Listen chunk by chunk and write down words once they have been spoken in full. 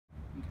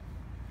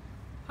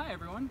Hi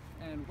everyone,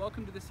 and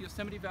welcome to this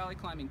Yosemite Valley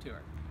climbing tour.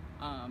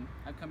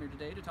 I've come here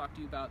today to talk to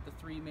you about the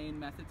three main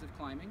methods of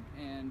climbing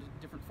and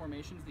different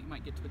formations that you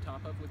might get to the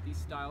top of with these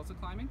styles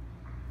of climbing.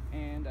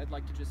 And I'd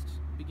like to just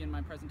begin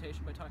my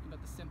presentation by talking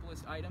about the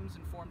simplest items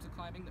and forms of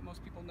climbing that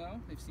most people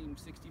know. They've seen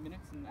 60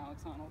 Minutes and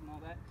Alex Honnold and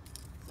all that.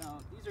 So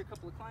these are a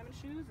couple of climbing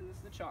shoes, and this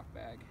is a chalk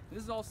bag.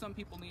 This is all some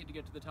people need to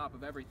get to the top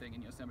of everything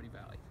in Yosemite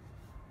Valley.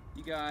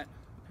 You got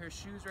a pair of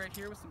shoes right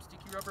here with some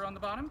sticky rubber on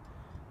the bottom.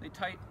 They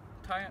tie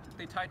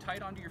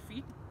tight onto your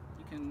feet.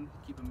 You can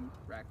keep them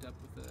racked up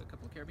with a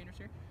couple of carabiners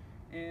here.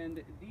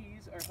 And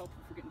these are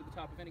helpful for getting to the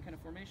top of any kind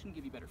of formation,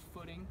 give you better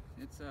footing.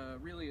 It's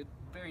really a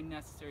very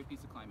necessary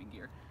piece of climbing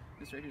gear.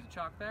 This right here is a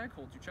chalk bag,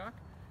 holds your chalk,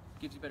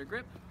 gives you better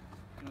grip. You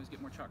can always get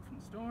more chalk from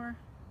the store,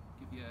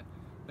 give you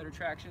better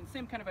traction.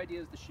 Same kind of idea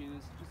as the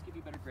shoes, just give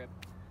you better grip.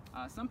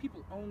 Some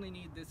people only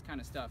need this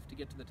kind of stuff to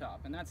get to the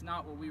top, and that's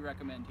not what we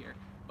recommend here,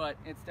 but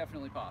it's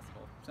definitely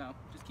possible. So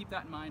just keep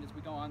that in mind as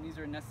we go on. These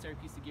are a necessary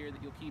piece of gear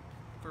that you'll keep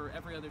for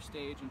every other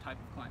stage and type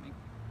of climbing.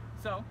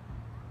 So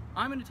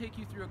I'm going to take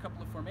you through a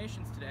couple of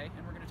formations today,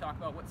 and we're going to talk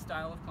about what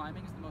style of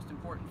climbing is the most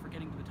important for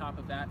getting to the top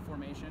of that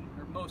formation,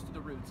 or most of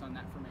the routes on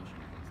that formation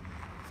at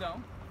least. So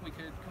we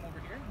could come over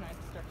here and I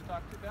can start to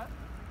talk to you about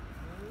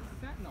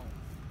the Sentinel.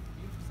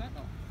 Beautiful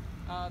Sentinel.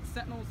 The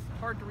Sentinel's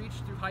hard to reach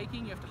through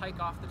hiking. You have to hike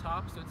off the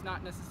top, so it's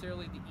not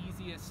necessarily the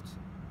easiest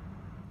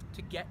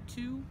to get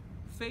to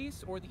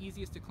face or the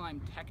easiest to climb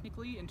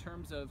technically in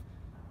terms of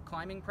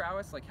climbing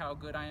prowess, like how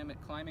good I am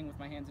at climbing with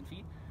my hands and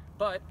feet.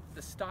 But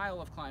the style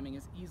of climbing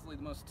is easily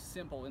the most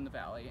simple in the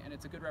valley, and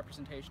it's a good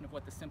representation of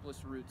what the simplest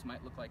routes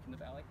might look like in the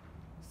valley.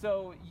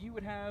 So you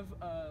would have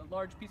a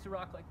large piece of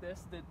rock like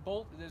this that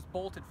is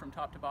bolted from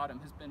top to bottom.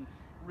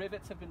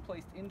 Rivets have been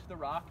placed into the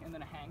rock, and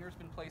then a hanger has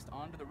been placed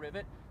onto the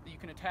rivet that you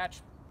can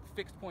attach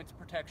fixed points of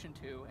protection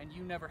to, and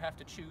you never have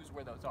to choose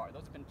where those are.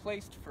 Those have been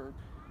placed for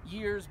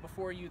years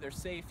before you. They're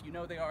safe. You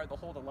know they are. They'll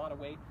hold a lot of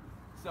weight.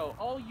 So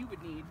all you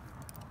would need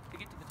to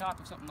get to the top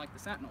of something like the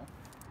Sentinel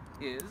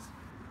is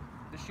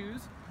the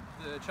shoes,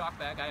 the chalk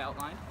bag I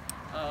outlined,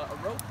 a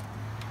rope,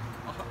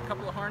 a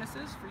couple of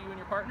harnesses for you and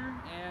your partner,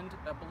 and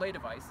a belay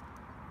device,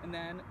 and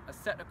then a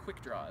set of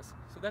quick draws.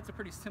 So that's a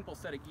pretty simple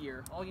set of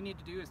gear. All you need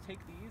to do is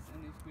take these,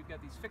 and we've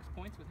got these fixed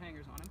points with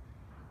hangers on them,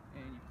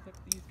 and you clip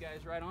these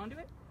guys right onto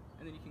it,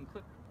 and then you can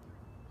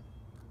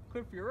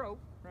clip your rope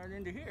right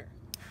into here.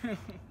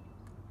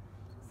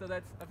 So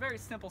that's a very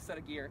simple set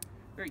of gear,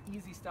 very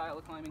easy style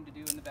of climbing to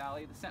do in the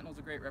valley. The Sentinel's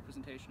a great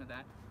representation of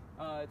that.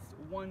 It's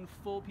one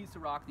full piece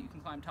of rock that you can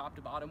climb top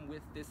to bottom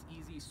with this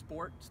easy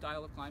sport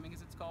style of climbing,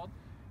 as it's called.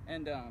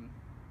 And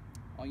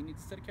all you need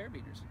is a set of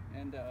carabiners,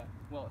 and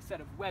well, a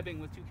set of webbing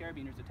with two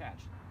carabiners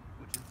attached,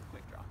 which is the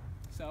quick draw.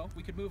 So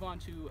we could move on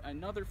to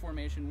another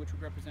formation which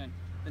would represent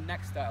the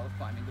next style of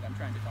climbing that I'm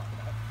trying to talk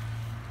about,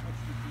 which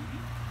would be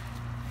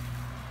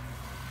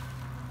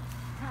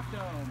half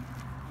dome.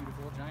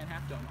 Beautiful giant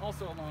half dome.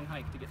 Also a long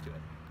hike to get to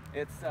it.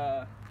 It's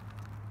a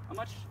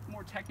much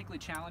more technically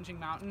challenging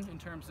mountain in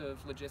terms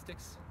of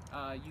logistics.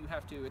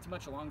 It's a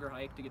much longer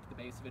hike to get to the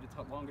base of it.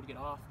 It's longer to get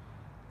off.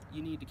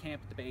 You need to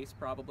camp at the base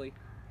probably,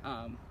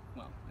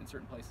 well, in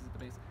certain places at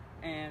the base.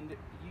 And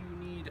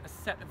you need a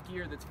set of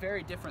gear that's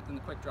very different than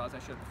the quick draws I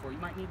showed before. You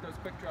might need those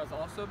quick draws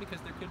also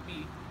because there could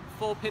be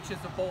full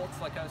pitches of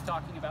bolts like I was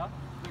talking about.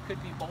 There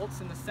could be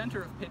bolts in the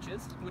center of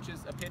pitches, which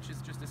is a pitch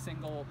is just a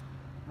single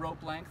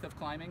rope length of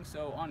climbing.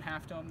 So on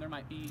Half Dome there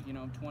might be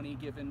 20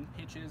 given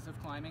pitches of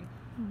climbing,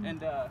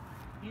 and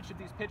each of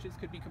these pitches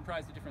could be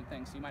comprised of different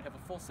things. So you might have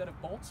a full set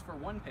of bolts for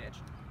one pitch,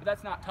 but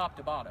that's not top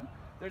to bottom.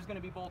 There's going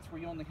to be bolts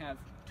where you only have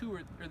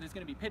there's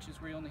going to be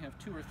pitches where you only have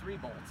 2 or 3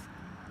 bolts,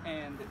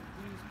 and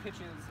these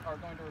pitches are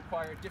going to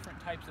require different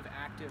types of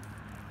active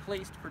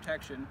placed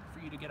protection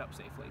for you to get up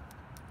safely.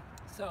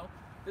 So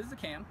this is a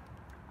cam.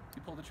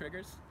 You pull the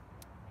triggers,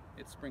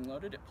 it's spring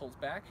loaded, it pulls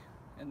back,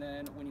 and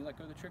then when you let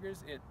go of the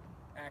triggers, it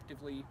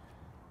activates,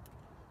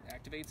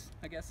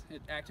 I guess.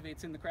 It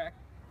activates in the crack.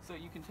 So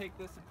you can take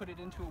this and put it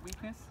into a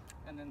weakness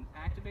and then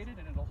activate it,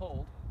 and it'll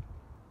hold.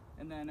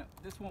 And then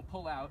this won't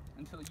pull out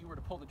until you were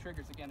to pull the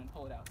triggers again and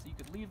pull it out. So you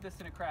could leave this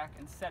in a crack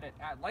and set it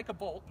at like a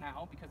bolt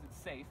now because it's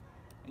safe,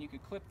 and you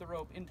could clip the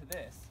rope into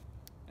this,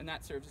 and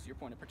that serves as your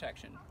point of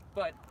protection.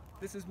 But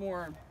this is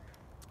more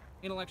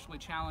intellectually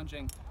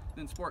challenging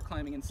than sport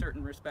climbing in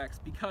certain respects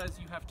because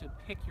you have to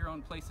pick your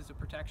own places of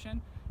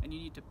protection, and you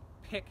need to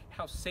pick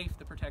how safe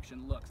the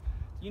protection looks.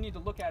 So you need to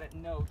look at it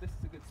and know this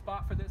is a good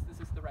spot for this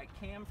is the right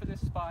cam for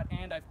this spot,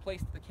 and I've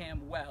placed the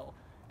cam well,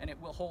 and it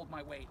will hold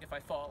my weight if I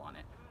fall on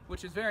it,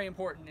 which is very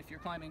important if you're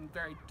climbing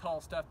very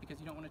tall stuff because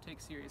you don't want to take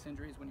serious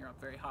injuries when you're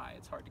up very high.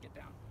 It's hard to get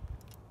down.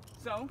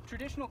 So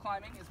traditional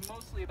climbing is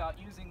mostly about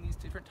using these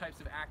different types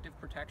of active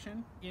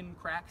protection in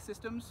crack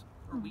systems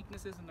or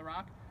weaknesses in the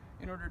rock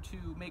in order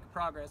to make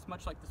progress,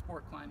 much like the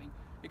sport climbing,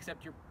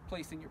 except you're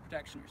placing your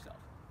protection yourself.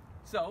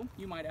 So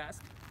you might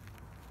ask,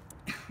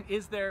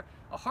 is there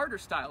a harder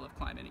style of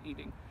climbing?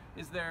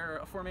 Is there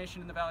a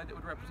formation in the valley that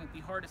would represent the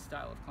hardest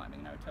style of climbing?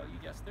 And I would tell you,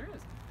 yes, there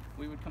is.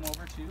 We would come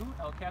over to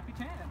El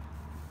Capitan.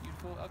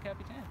 Beautiful El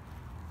Capitan.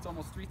 It's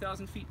almost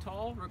 3,000 feet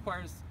tall,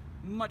 requires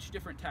much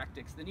different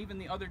tactics than even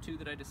the other two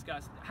that I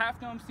discussed. Half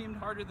Dome seemed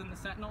harder than the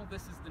Sentinel.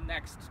 This is the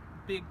next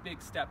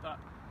big step up.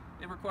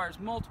 It requires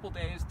multiple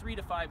days, 3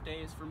 to 5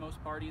 days for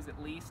most parties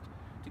at least,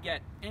 to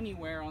get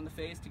anywhere on the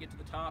face, to get to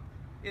the top.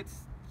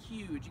 It's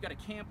huge. You got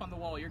to camp on the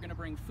wall. You're going to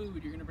bring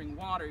food, you're going to bring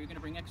water, you're going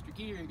to bring extra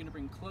gear, you're going to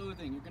bring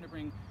clothing, you're going to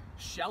bring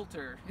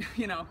shelter,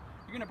 you know,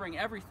 you're going to bring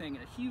everything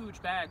in a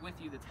huge bag with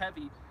you that's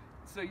heavy.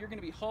 So you're going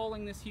to be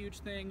hauling this huge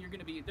thing.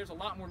 There's a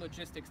lot more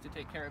logistics to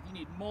take care of. You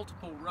need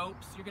multiple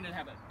ropes. You're going to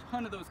have a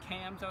ton of those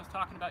cams I was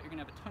talking about. You're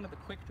going to have a ton of the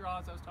quick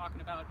draws I was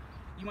talking about.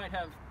 You might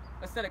have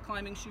a set of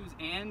climbing shoes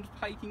and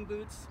hiking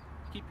boots.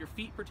 Keep your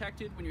feet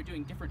protected when you're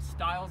doing different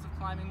styles of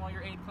climbing while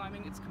you're aid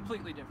climbing. It's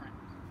completely different.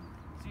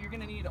 So you're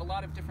going to need a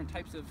lot of different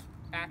types of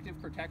active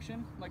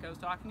protection, like I was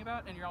talking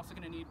about, and you're also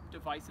going to need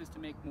devices to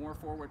make more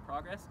forward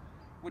progress,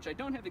 which I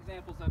don't have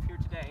examples of here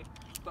today,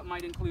 but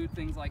might include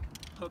things like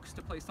hooks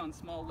to place on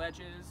small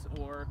ledges,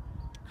 or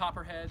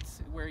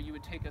copperheads, where you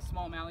would take a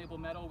small malleable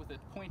metal with a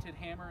pointed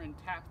hammer and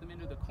tap them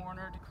into the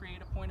corner to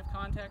create a point of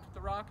contact with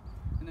the rock,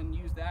 and then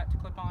use that to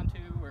clip onto.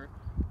 Or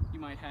you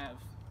might have,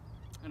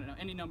 I don't know,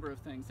 any number of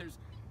things. There's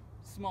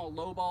small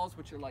low balls,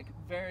 which are like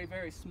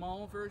very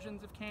small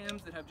versions of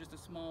cams that have just a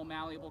small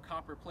malleable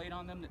copper plate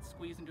on them that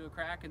squeeze into a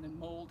crack and then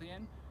mold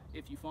in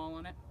if you fall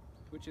on it,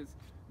 which is,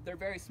 they're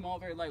very small,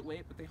 very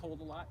lightweight, but they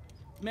hold a lot.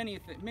 Many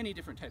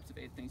different types of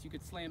aid things. You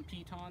could slam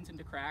pitons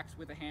into cracks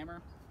with a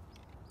hammer,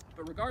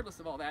 but regardless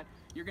of all that,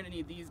 you're going to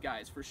need these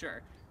guys for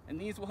sure. And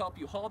these will help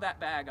you haul that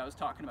bag I was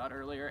talking about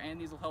earlier, and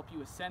these will help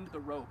you ascend the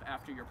rope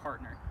after your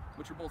partner,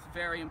 which are both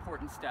very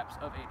important steps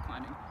of aid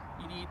climbing.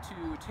 You need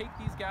to take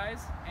these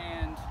guys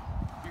and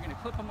you're going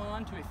to clip them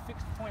on to a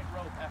fixed point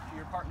rope after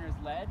your partner is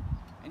led,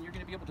 and you're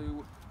going to be able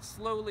to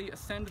slowly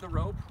ascend the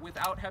rope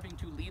without having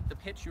to lead the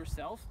pitch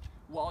yourself,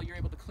 while you're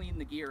able to clean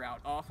the gear out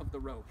off of the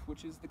rope,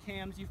 which is the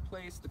cams you've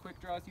placed, the quick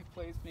draws you've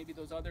placed, maybe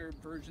those other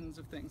versions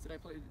of things that I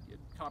played,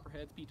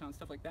 copperheads, pitons,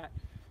 stuff like that.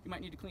 You might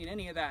need to clean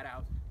any of that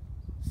out.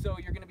 So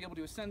you're going to be able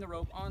to ascend the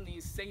rope on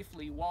these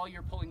safely while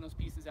you're pulling those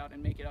pieces out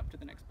and make it up to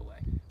the next belay.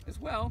 As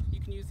well,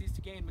 you can use these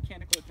to gain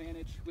mechanical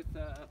advantage with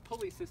the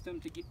pulley system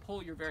to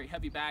pull your very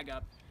heavy bag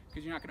up,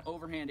 because you're not going to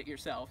overhand it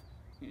yourself.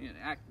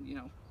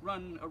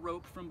 Run a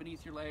rope from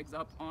beneath your legs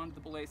up onto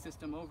the belay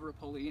system, over a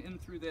pulley, in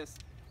through this,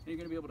 and you're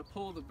going to be able to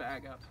pull the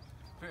bag up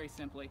very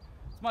simply.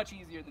 It's much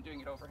easier than doing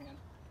it overhand.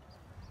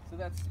 So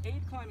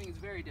aid climbing is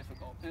very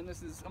difficult, and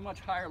this is a much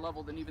higher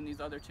level than even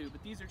these other two,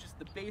 but these are just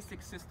the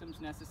basic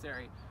systems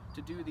necessary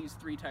to do these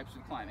 3 types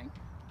of climbing.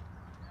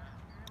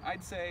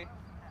 I'd say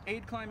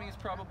aid climbing is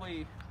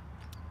probably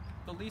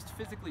the least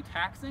physically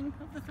taxing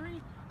of the 3,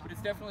 but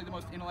it's definitely the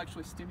most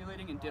intellectually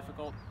stimulating and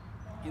difficult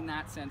in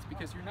that sense,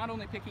 because you're not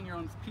only picking your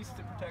own pieces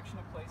of protection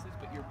of places,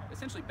 but you're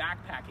essentially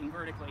backpacking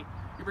vertically.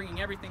 You're bringing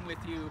everything with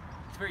you.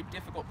 It's a very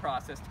difficult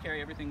process to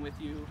carry everything with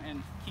you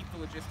and keep the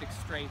logistics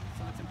straight,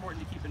 so that's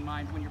important to keep in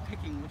mind when you're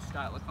picking which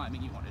style of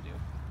climbing you want to do.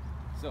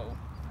 So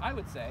I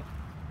would say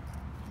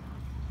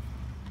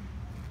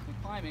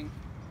that climbing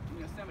in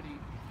Yosemite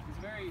is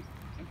a very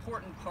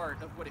important part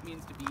of what it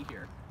means to be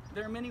here.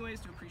 There are many ways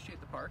to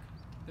appreciate the park.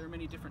 There are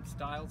many different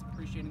styles of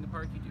appreciating the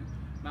park. You do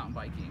mountain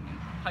biking and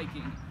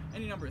hiking,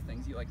 any number of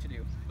things you like to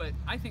do. But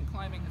I think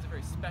climbing has a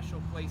very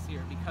special place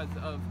here because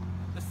of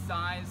the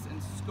size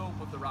and scope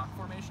of the rock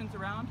formations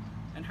around,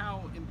 and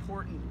how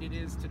important it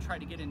is to try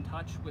to get in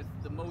touch with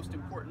the most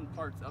important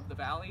parts of the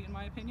valley, in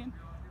my opinion,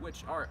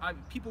 which are,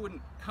 people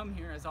wouldn't come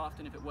here as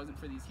often if it wasn't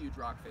for these huge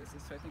rock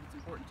faces. So I think it's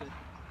important to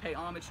pay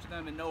homage to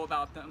them and know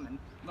about them and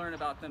learn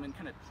about them and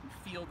kind of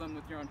feel them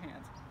with your own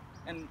hands.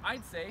 And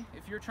I'd say,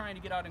 if you're trying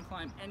to get out and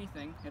climb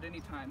anything at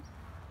any time,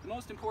 the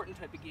most important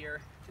type of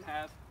gear to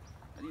have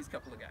are these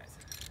couple of guys.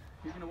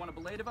 You're going to want a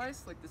belay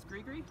device like this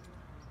gree-gree,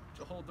 which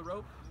will hold the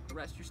rope,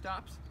 arrest your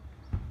stops.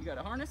 You got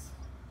a harness,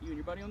 you and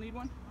your buddy will need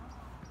one,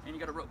 and you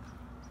got a rope,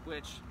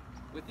 which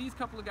with these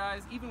couple of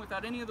guys, even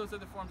without any of those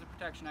other forms of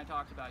protection I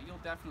talked about, you'll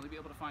definitely be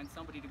able to find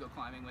somebody to go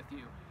climbing with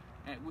you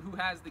and who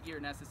has the gear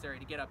necessary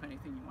to get up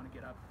anything you want to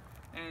get up.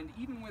 And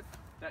even with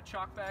that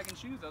chalk bag and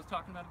shoes I was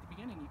talking about at the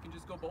beginning, you can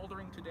just go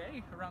bouldering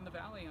today around the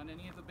valley on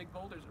any of the big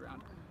boulders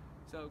around.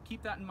 So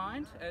keep that in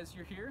mind as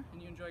you're here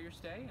and you enjoy your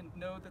stay, and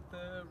know that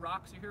the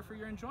rocks are here for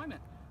your enjoyment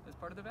as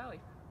part of the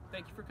valley.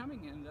 Thank you for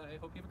coming, and I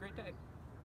hope you have a great day.